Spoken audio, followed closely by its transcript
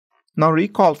Now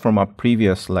recall from our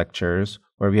previous lectures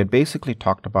where we had basically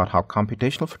talked about how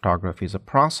computational photography is a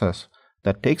process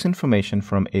that takes information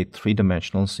from a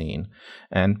three-dimensional scene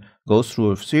and goes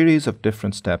through a series of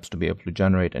different steps to be able to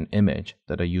generate an image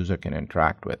that a user can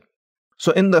interact with.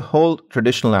 So in the whole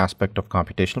traditional aspect of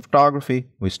computational photography,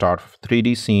 we start with a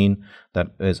 3D scene that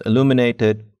is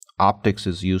illuminated. Optics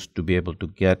is used to be able to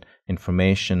get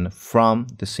information from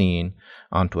the scene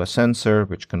onto a sensor,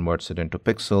 which converts it into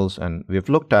pixels. And we've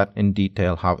looked at in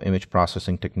detail how image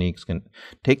processing techniques can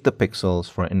take the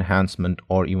pixels for enhancement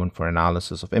or even for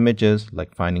analysis of images,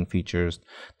 like finding features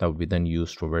that would be then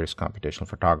used for various computational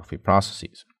photography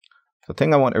processes. The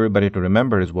thing I want everybody to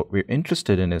remember is what we're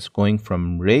interested in is going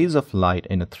from rays of light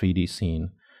in a 3D scene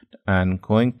and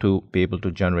going to be able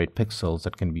to generate pixels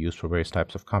that can be used for various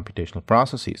types of computational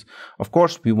processes. Of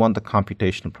course, we want the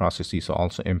computational processes to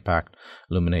also impact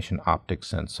illumination, optics,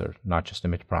 sensor, not just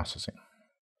image processing.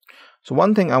 So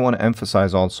one thing I want to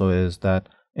emphasize also is that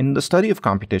in the study of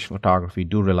computational photography,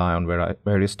 do rely on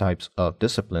various types of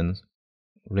disciplines,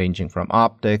 ranging from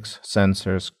optics,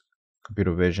 sensors,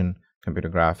 computer vision,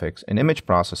 computer graphics, and image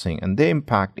processing, and they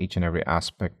impact each and every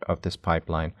aspect of this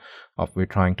pipeline of we're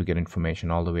trying to get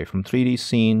information all the way from 3D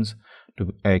scenes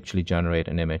to actually generate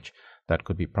an image that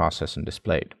could be processed and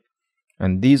displayed.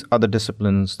 And these other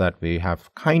disciplines that we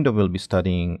have will be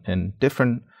studying in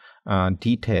different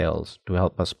details to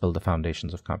help us build the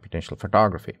foundations of computational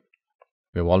photography.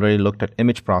 We've already looked at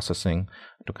image processing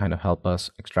to help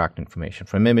us extract information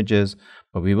from images,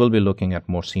 but we will be looking at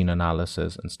more scene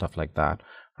analysis and stuff like that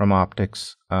from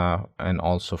optics and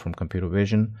also from computer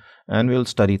vision. And we'll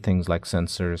study things like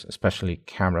sensors, especially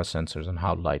camera sensors, and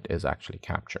how light is actually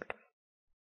captured.